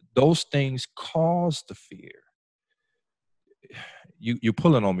 Those things cause the fear. you're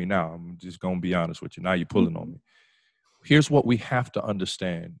pulling on me now. I'm just going to be honest with you. Now you're pulling on me. Here's what we have to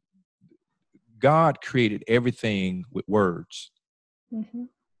understand. God created everything with words. Mm-hmm.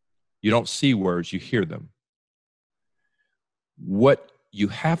 You don't see words, you hear them. What you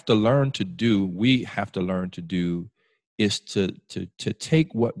have to learn to do, we have to learn to do, is to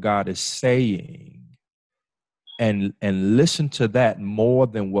take what God is saying and listen to that more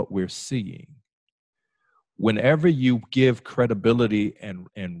than what we're seeing. Whenever you give credibility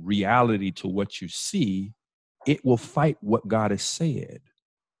and reality to what you see, it will fight what God has said.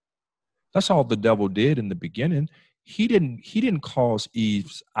 That's all the devil did in the beginning. He didn't cause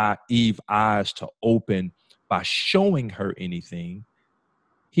Eve's eyes to open by showing her anything.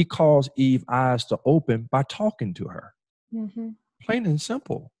 He caused Eve's eyes to open by talking to her. Mm-hmm. Plain and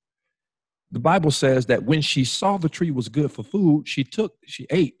simple. The Bible says that when she saw the tree was good for food, she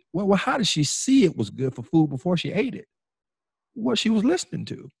ate. Well, how did she see it was good for food before she ate it? What she was listening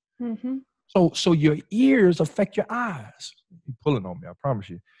to. Mm-hmm. So your ears affect your eyes. You're pulling on me, I promise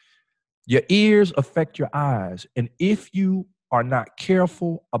you. Your ears affect your eyes. And if you are not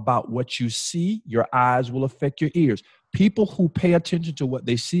careful about what you see, your eyes will affect your ears. People who pay attention to what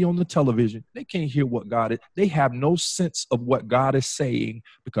they see on the television, they can't hear what God is. They have no sense of what God is saying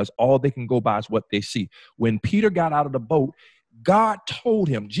because all they can go by is what they see. When Peter got out of the boat, God told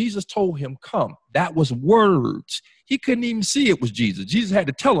him, Jesus told him, come. That was words. He couldn't even see it was Jesus. Jesus had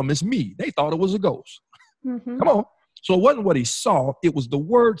to tell him it's me. They thought it was a ghost. Mm-hmm. Come on. So it wasn't what he saw. It was the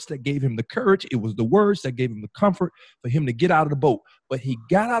words that gave him the courage. It was the words that gave him the comfort for him to get out of the boat. But he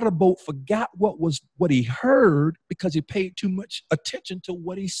got out of the boat, forgot what he heard because he paid too much attention to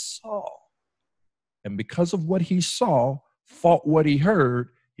what he saw. And because of what he saw, fought what he heard,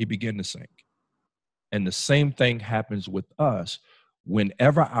 he began to sink. And the same thing happens with us.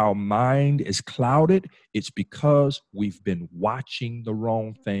 Whenever our mind is clouded, it's because we've been watching the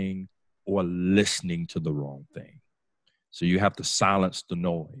wrong thing or listening to the wrong thing. So you have to silence the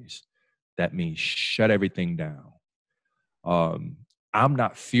noise. That means shut everything down. I'm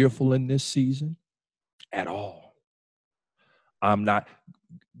not fearful in this season at all. I'm not.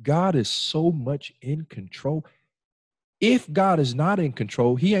 God is so much in control. If God is not in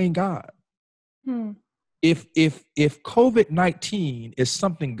control, he ain't God. If COVID-19 is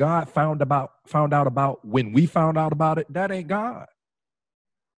something God found out about when we found out about it, that ain't God.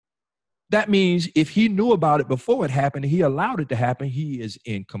 That means if he knew about it before it happened, he allowed it to happen, he is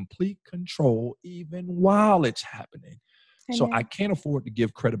in complete control even while it's happening. Amen. So I can't afford to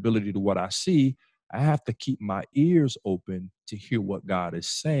give credibility to what I see. I have to keep my ears open to hear what God is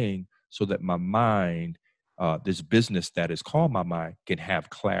saying so that my mind, this business that is called my mind, can have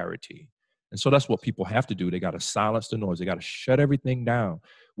clarity. And so that's what people have to do. They got to silence the noise. They got to shut everything down.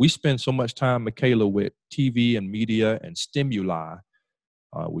 We spend so much time, Michaela, with TV and media and stimuli.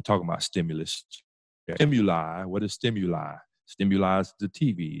 We're talking about stimulus. Stimuli. What is stimuli? Stimuli is the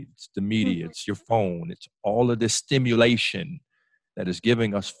TV, it's the media, it's your phone, it's all of this stimulation that is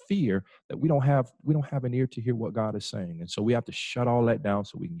giving us fear that we don't have an ear to hear what God is saying. And so we have to shut all that down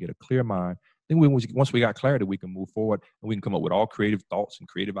so we can get a clear mind. Then once we got clarity, we can move forward and we can come up with all creative thoughts and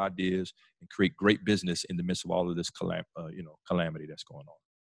creative ideas and create great business in the midst of all of this calamity that's going on.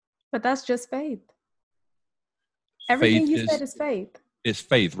 But that's just faith. Everything you said is faith. It's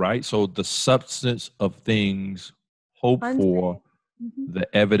faith, right? So the substance of things hoped for, the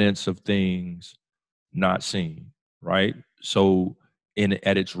evidence of things not seen, right? So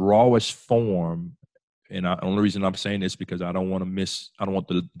at its rawest form, and the only reason I'm saying this because I don't want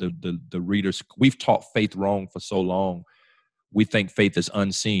the readers. We've taught faith wrong for so long. We think faith is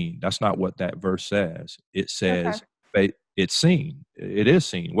unseen. That's not what that verse says. It says faith, it's seen. It is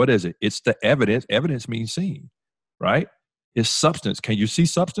seen. What is it? It's the evidence. Evidence means seen, right? It's substance. Can you see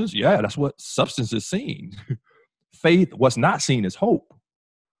substance? Yeah, that's what substance is seen. Faith, what's not seen is hope.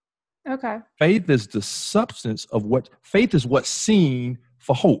 Okay. Faith is the substance of faith is what's seen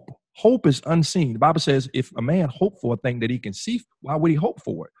for hope. Hope is unseen. The Bible says if a man hope for a thing that he can see, why would he hope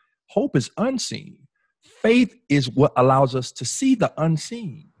for it? Hope is unseen. Faith is what allows us to see the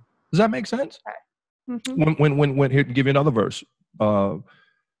unseen. Does that make sense? Okay. Mm-hmm. When here to give you another verse.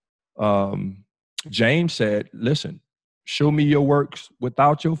 James said, listen, show me your works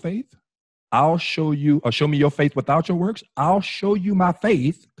without your faith. I'll show you, or show me your faith without your works. I'll show you my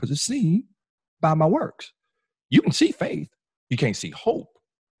faith, because it's seen by my works. You can see faith. You can't see hope,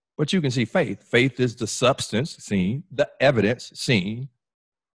 but you can see faith. Faith is the substance seen, the evidence seen,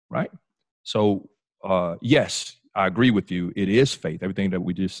 right? So, yes, I agree with you. It is faith. Everything that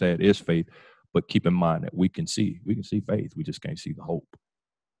we just said is faith, but keep in mind that we can see faith. We just can't see the hope.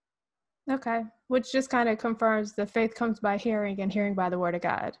 Okay. Which just kind of confirms the faith comes by hearing and hearing by the word of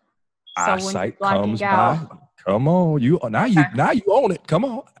God. So when you're Eyesight blocking comes out, by. Come on, you okay. now you own it. Come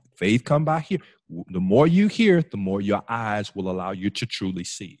on, faith come by here. The more you hear, the more your eyes will allow you to truly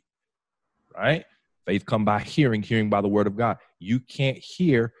see. Right? Faith come by hearing, hearing by the word of God. You can't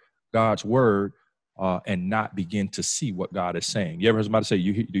hear God's word and not begin to see what God is saying. You ever heard somebody say,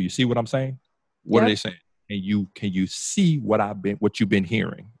 "Do you see what I'm saying?" What are Yep. they saying? And can you see what you've been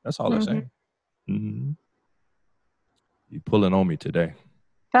hearing? That's all they're saying. Mm-hmm. You pulling on me today.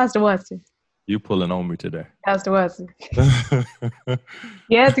 Pastor Weston. You pulling on me today. Pastor Weston.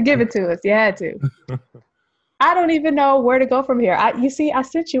 You had to give it to us. You had to. I don't even know where to go from here. I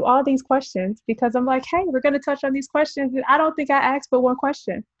sent you all these questions because I'm like, hey, we're going to touch on these questions. And I don't think I asked but one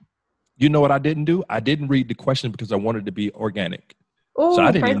question. You know what I didn't do? I didn't read the questions because I wanted to be organic. Ooh, So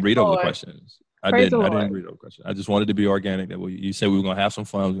I didn't praise even read the over the Lord. questions. I Praise the didn't Lord. read over the questions. I just wanted to be organic. That you said we were going to have some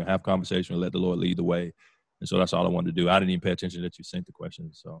fun. We were going to have conversation and let the Lord lead the way. And so that's all I wanted to do. I didn't even pay attention that you sent the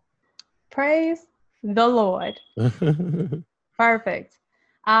questions. So Praise the Lord. Perfect.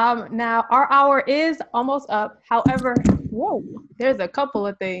 Now our hour is almost up. However, whoa, there's a couple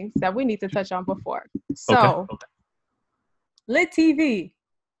of things that we need to touch on before. So, okay. Lit TV.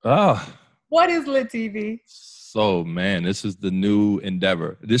 Oh, What is Lit TV? so man, this is the new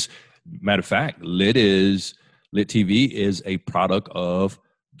endeavor. This, matter of fact, Lit TV is a product of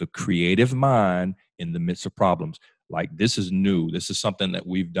the creative mind in the midst of problems. Like, this is new. This is something that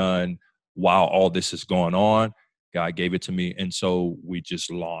we've done while all this is going on. God gave it to me. And so we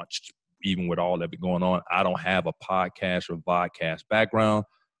just launched, even with all that going on. I don't have a podcast or vodcast background.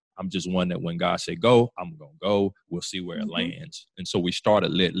 I'm just one that when God said go, I'm going to go. We'll see where it lands. And so we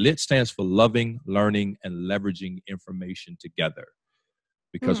started Lit. Lit stands for loving, learning, and leveraging information together.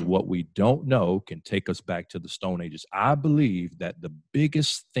 Because what we don't know can take us back to the Stone Ages. I believe that the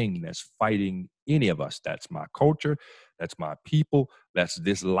biggest thing that's fighting any of us, that's my culture, that's my people, that's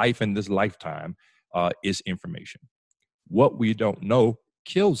this life and this lifetime, is information. What we don't know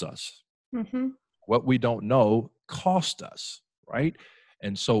kills us. What we don't know costs us, right?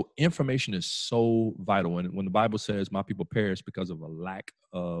 And so information is so vital. And when the Bible says my people perish because of a lack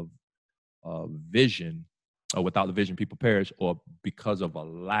of vision, or without the vision, people perish, or because of a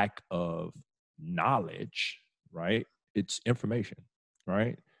lack of knowledge, right? It's information,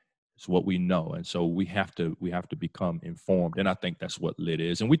 right? It's what we know. And so we have to become informed. And I think that's what Lit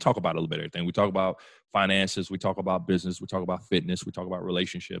is. And we talk about a little bit of everything. We talk about finances, we talk about business, we talk about fitness, we talk about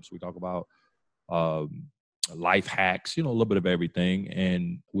relationships, we talk about life hacks, a little bit of everything.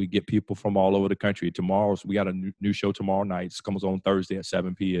 And we get people from all over the country. We got a new show tomorrow night. It comes on Thursday at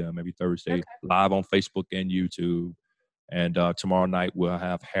 7 p.m. every Thursday, live on Facebook and YouTube. And tomorrow night we'll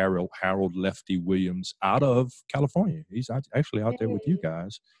have Harold Lefty Williams out of California. He's actually out there with you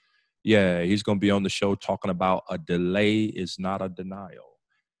guys. Yeah, he's going to be on the show talking about a delay is not a denial.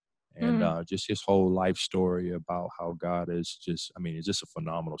 And just his whole life story about how God is it's just a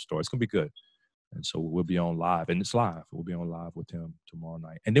phenomenal story. It's going to be good. And so we'll be on live, and it's live. We'll be on live with him tomorrow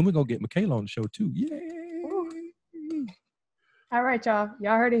night. And then we're going to get Michaela on the show too. Yay! Ooh. All right, y'all.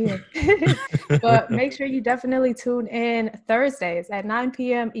 Y'all heard it here. But make sure you definitely tune in Thursdays at 9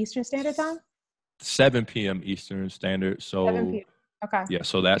 p.m. Eastern Standard Time? 7 p.m. Eastern Standard. So 7 p.m. Okay. Yeah,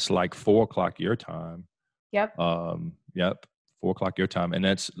 so that's like 4 o'clock your time. Yep. 4 o'clock your time. And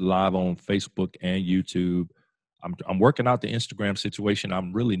that's live on Facebook and YouTube. I'm working out the Instagram situation.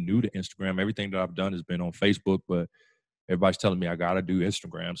 I'm really new to Instagram. Everything that I've done has been on Facebook, but everybody's telling me I got to do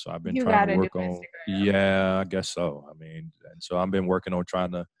Instagram. So I've been trying to work on, yeah, I guess so. And so I've been working on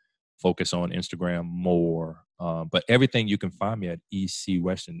trying to focus on Instagram more. But everything you can find me at EC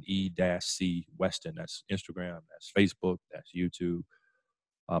Weston, E-C Weston. That's Instagram, that's Facebook, that's YouTube.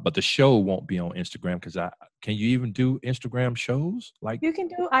 But the show won't be on Instagram because can you even do Instagram shows? Like, you can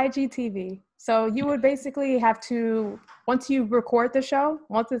do IGTV. So you would basically have to, once you record the show,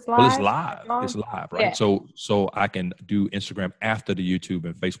 once it's live. Well, it's live. It's live, right? Yeah. So I can do Instagram after the YouTube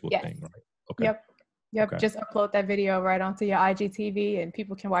and Facebook thing, right? Okay. Yep. Okay. Just upload that video right onto your IGTV and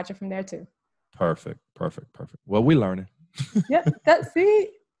people can watch it from there too. Perfect. Well, we're learning. Yep.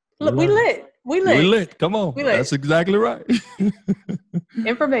 Look, we lit. Come on. That's exactly right.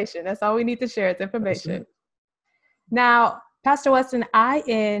 Information. That's all we need to share. It's information. Now, Pastor Weston, I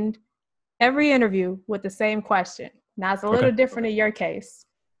end every interview with the same question. Now, it's a little different in your case,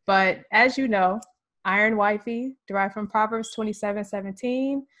 but as you know, iron wifey, derived from Proverbs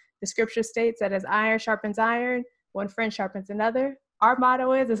 27:17. The scripture states that as iron sharpens iron, one friend sharpens another. Our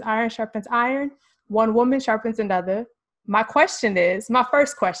motto is, as iron sharpens iron, one woman sharpens another. My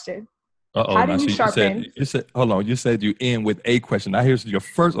first question, Uh-oh. How do Now, you see, sharpen? hold on. You said you end with a question. Now, here's your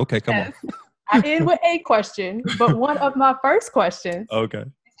first. Okay, come on. Yes. I end with a question, but one of my first questions is Okay.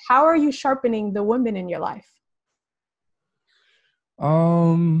 how are you sharpening the women in your life?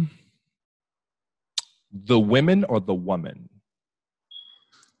 The women or the woman?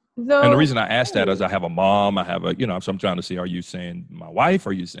 And the The reason I asked that is I have a mom. I have so I'm trying to see, are you saying my wife?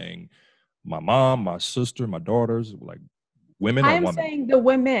 Are you saying my mom, my sister, my daughters, like women I or am women? saying the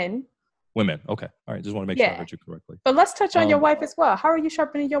women. Women. Okay. All right. Just want to make sure I Yeah. heard you correctly. But let's touch on your Um, wife as well. How are you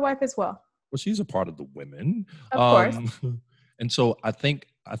sharpening your wife as well? well, she's a part of the women. Of course. And so I think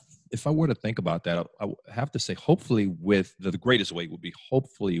if I were to think about that, I would have to say, hopefully with the greatest way would be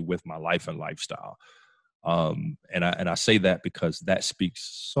hopefully with my life and lifestyle. And I say that because that speaks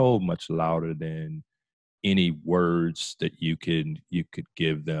so much louder than any words that you could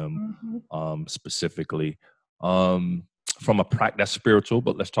give them specifically. From that's spiritual,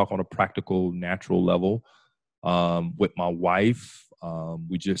 but let's talk on a practical, natural level. With my wife,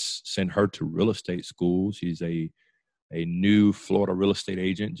 we just sent her to real estate school. She's a new Florida real estate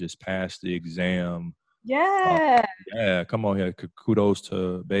agent, just passed the exam. Yeah. Yeah, come on here. Kudos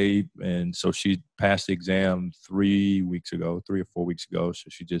to Babe. And so she passed the exam 3 or 4 weeks ago. So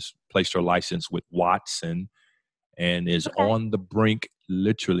she just placed her license with Watson and is Okay. on the brink,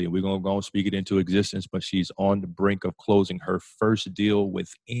 literally. We're going to go and speak it into existence, but she's on the brink of closing her first deal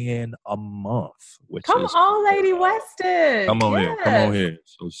within a month, which Come is on, Lady Weston. come on here. Come on Yes. here.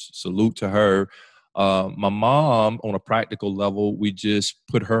 So salute to her. My mom, on a practical level, we just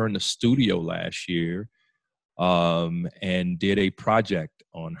put her in the studio last year and did a project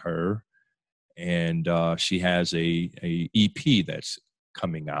on her. And she has a EP that's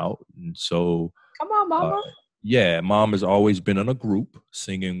coming out. And so Come on, Mama. yeah, mom has always been in a group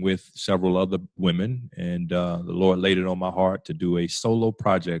singing with several other women, and the Lord laid it on my heart to do a solo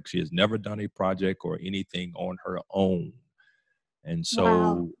project. She has never done a project or anything on her own. And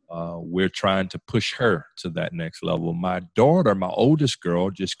Wow. so we're trying to push her to that next level. My daughter, my oldest girl,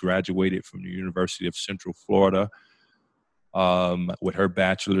 just graduated from the University of Central Florida with her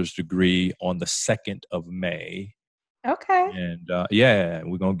bachelor's degree on the 2nd of May. Okay. And yeah,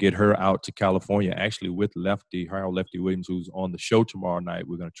 we're going to get her out to California, actually with Harold Lefty Williams, who's on the show tomorrow night.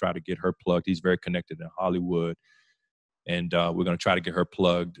 We're going to try to get her plugged. He's very connected in Hollywood. And we're going to try to get her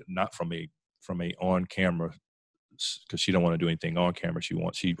plugged, not from a on camera, because she don't want to do anything on camera.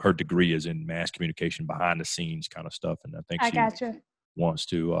 Her degree is in mass communication, behind the scenes kind of stuff. And I think I she gotcha. wants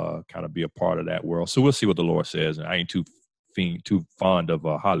to kind of be a part of that world. So we'll see what the Lord says. And I ain't too fond of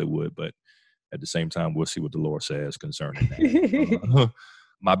Hollywood, but at the same time, we'll see what the Lord says concerning that.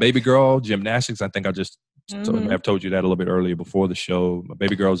 My baby girl, gymnastics. I think I just have told you that a little bit earlier before the show. My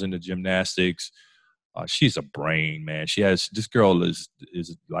baby girl's into gymnastics. She's a brain, man. This girl is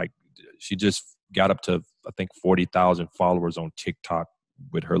like, she just got up to, I think, 40,000 followers on TikTok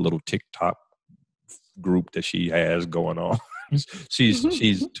with her little TikTok group that she has going on.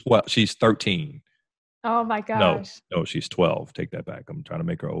 she's 12. She's 13. Oh my gosh. No, she's 12. Take that back. I'm trying to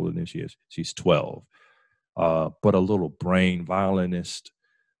make her older than she is. She's 12. But a little brain, violinist,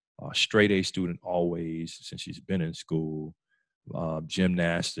 straight A student always since she's been in school,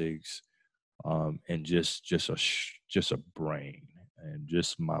 gymnastics, and just a brain and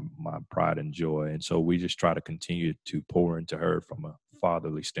just my pride and joy. And so we just try to continue to pour into her from a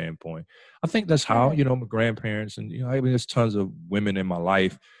fatherly standpoint. I think that's how, my grandparents and, there's tons of women in my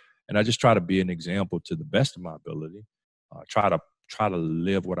life. And I just try to be an example to the best of my ability. Try to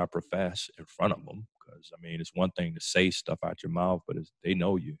live what I profess in front of them. Because, it's one thing to say stuff out your mouth, but they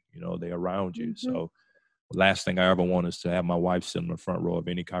know you, they're around you. So the last thing I ever want is to have my wife sit in the front row of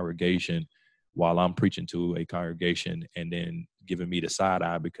any congregation while I'm preaching to a congregation and then giving me the side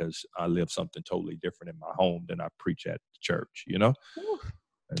eye because I live something totally different in my home than I preach at the church, And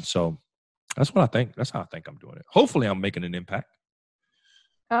so that's what I think. That's how I think I'm doing it. Hopefully I'm making an impact.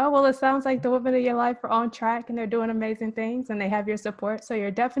 Oh, well, it sounds like the women in your life are on track and they're doing amazing things and they have your support. So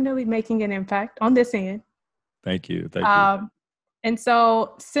you're definitely making an impact on this end. Thank you. Thank you. And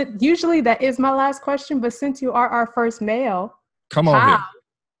so usually that is my last question, but since you are our first male, come on here.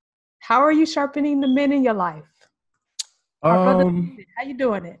 How are you sharpening the men in your life? How you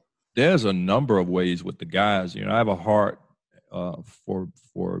doing it? There's a number of ways with the guys. I have a heart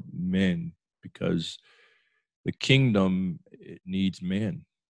for men because the kingdom, it needs men.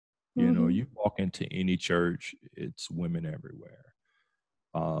 You walk into any church, it's women everywhere.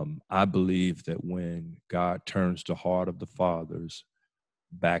 I believe that when God turns the heart of the fathers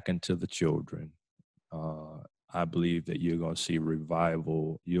back into the children, I believe that you're going to see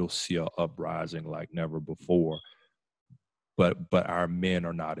revival. You'll see an uprising like never before. but our men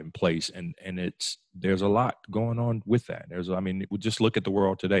are not in place, and there's a lot going on with that. We just look at the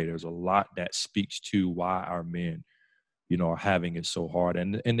world today. There's a lot that speaks to why our men, are having it so hard,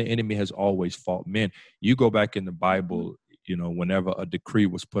 and the enemy has always fought men. You go back in the Bible, whenever a decree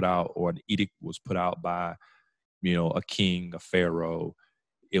was put out or an edict was put out by, a king, a pharaoh,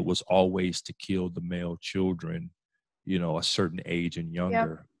 it was always to kill the male children, a certain age and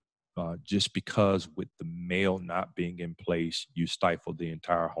younger. Yep. Just because with the male not being in place, you stifle the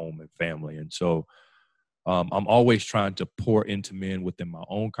entire home and family. And so I'm always trying to pour into men within my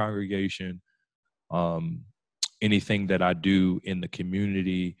own congregation. Anything that I do in the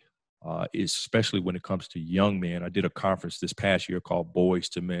community, especially when it comes to young men. I did a conference this past year called Boys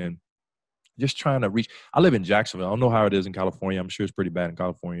to Men, just trying to reach. I live in Jacksonville. I don't know how it is in California. I'm sure it's pretty bad in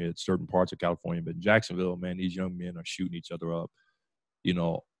California, at certain parts of California, but in Jacksonville, man, these young men are shooting each other up,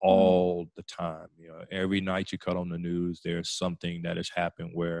 all the time. Every night you cut on the news, there's something that has happened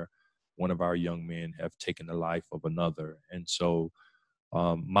where one of our young men have taken the life of another. And so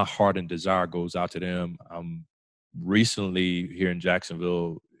my heart and desire goes out to them. Recently here in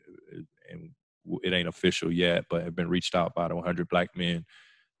Jacksonville, and it ain't official yet, but have been reached out by the 100 Black men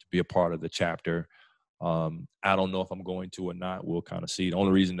to be a part of the chapter. I don't know if I'm going to or not. We'll kind of see. The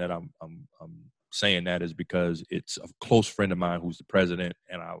only reason that I'm saying that is because it's a close friend of mine who's the president,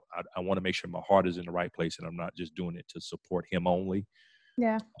 and I want to make sure my heart is in the right place, and I'm not just doing it to support him only.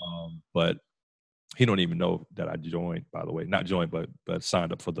 Yeah. But he don't even know that I joined, by the way. Not joined, but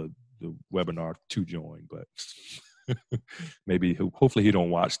signed up for the webinar to join. But hopefully he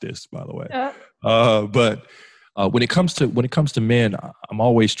don't watch this, by the way. But when it comes to men, I'm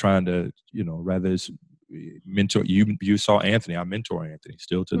always trying to, rather it's mentor. You saw Anthony. I mentor Anthony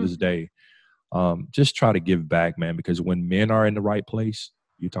still to this day. Just try to give back, man, because when men are in the right place,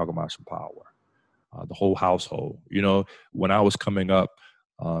 you talk about some power. The whole household. When I was coming up,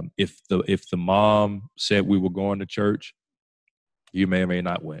 if the mom said we were going to church, you may or may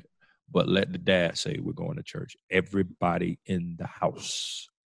not went, but let the dad say we're going to church. Everybody in the house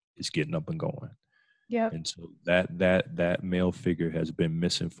is getting up and going. Yeah. And so that male figure has been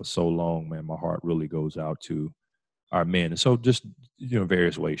missing for so long, man. My heart really goes out to our men. And so just,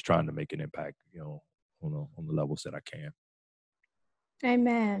 various ways trying to make an impact, on the levels that I can.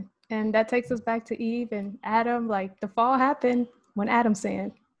 Amen. And that takes us back to Eve and Adam. Like, the fall happened when Adam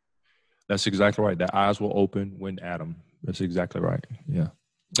sinned. That's exactly right. The eyes will open when Adam. That's exactly right. Yeah.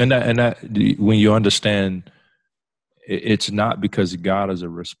 And that when you understand, it's not because God is a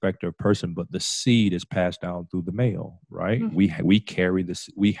respecter of person, but the seed is passed down through the male, right? Mm-hmm. We carry this.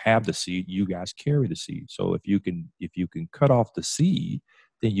 We have the seed. You guys carry the seed. So if you can cut off the seed,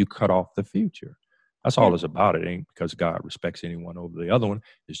 then you cut off the future. That's all it's about. It ain't because God respects anyone over the other one.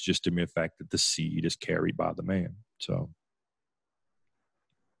 It's just the mere fact that the seed is carried by the man. So.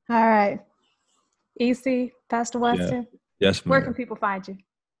 All right. EC, Pastor Weston. Yeah. Yes, ma'am. Where can people find you?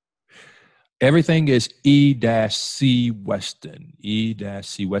 Everything is E-C Weston.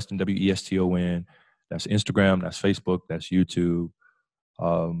 E-C Weston, Weston. That's Instagram, that's Facebook, that's YouTube.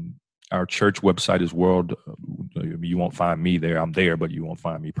 Our church website is you won't find me there. I'm there, but you won't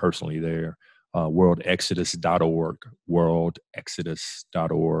find me personally there. worldexodus.org,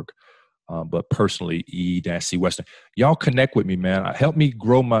 worldexodus.org. But personally, E-C Weston. Y'all connect with me, man. Help me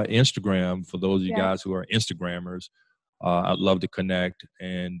grow my Instagram for those of you guys who are Instagrammers. I'd love to connect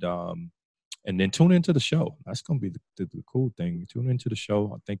and then tune into the show. That's going to be the cool thing. Tune into the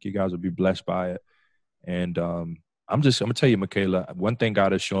show. I think you guys will be blessed by it. And I'm going to tell you, Michaela, one thing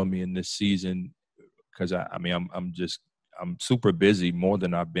God has shown me in this season, because I'm super busy, more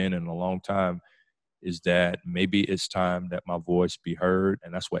than I've been in a long time, is that maybe it's time that my voice be heard.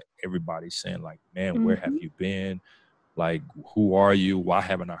 And that's what everybody's saying. Like, man, where have you been? Like, who are you? Why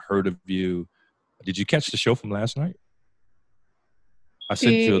haven't I heard of you? Did you catch the show from last night? I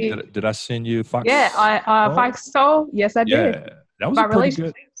sent you. Did I send you Fox? Yeah, Fox Soul. Yes, I did. Yeah, that was pretty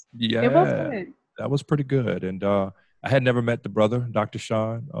good. Yeah, it was good. That was pretty good. And I had never met the brother, Dr.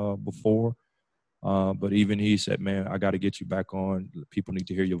 Sean, before. But even he said, man, I got to get you back on. People need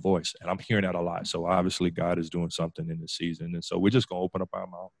to hear your voice. And I'm hearing that a lot. So obviously God is doing something in this season. And so we're just going to open up our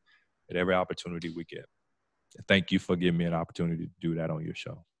mouth at every opportunity we get. And thank you for giving me an opportunity to do that on your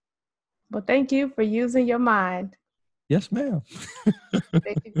show. Well, thank you for using your mind. Yes, ma'am.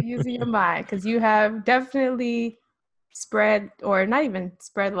 Thank you for using your mind, because you have definitely spread, or not even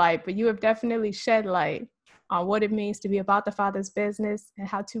spread light, but you have definitely shed light on what it means to be about the Father's business and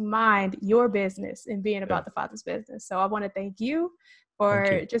how to mind your business and being about the Father's business. So I want to thank you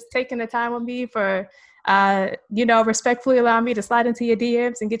for just taking the time with me, for, respectfully allowing me to slide into your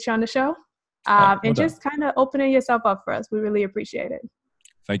DMs and get you on the show. and just kind of opening yourself up for us. We really appreciate it.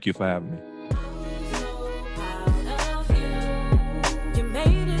 Thank you for having me.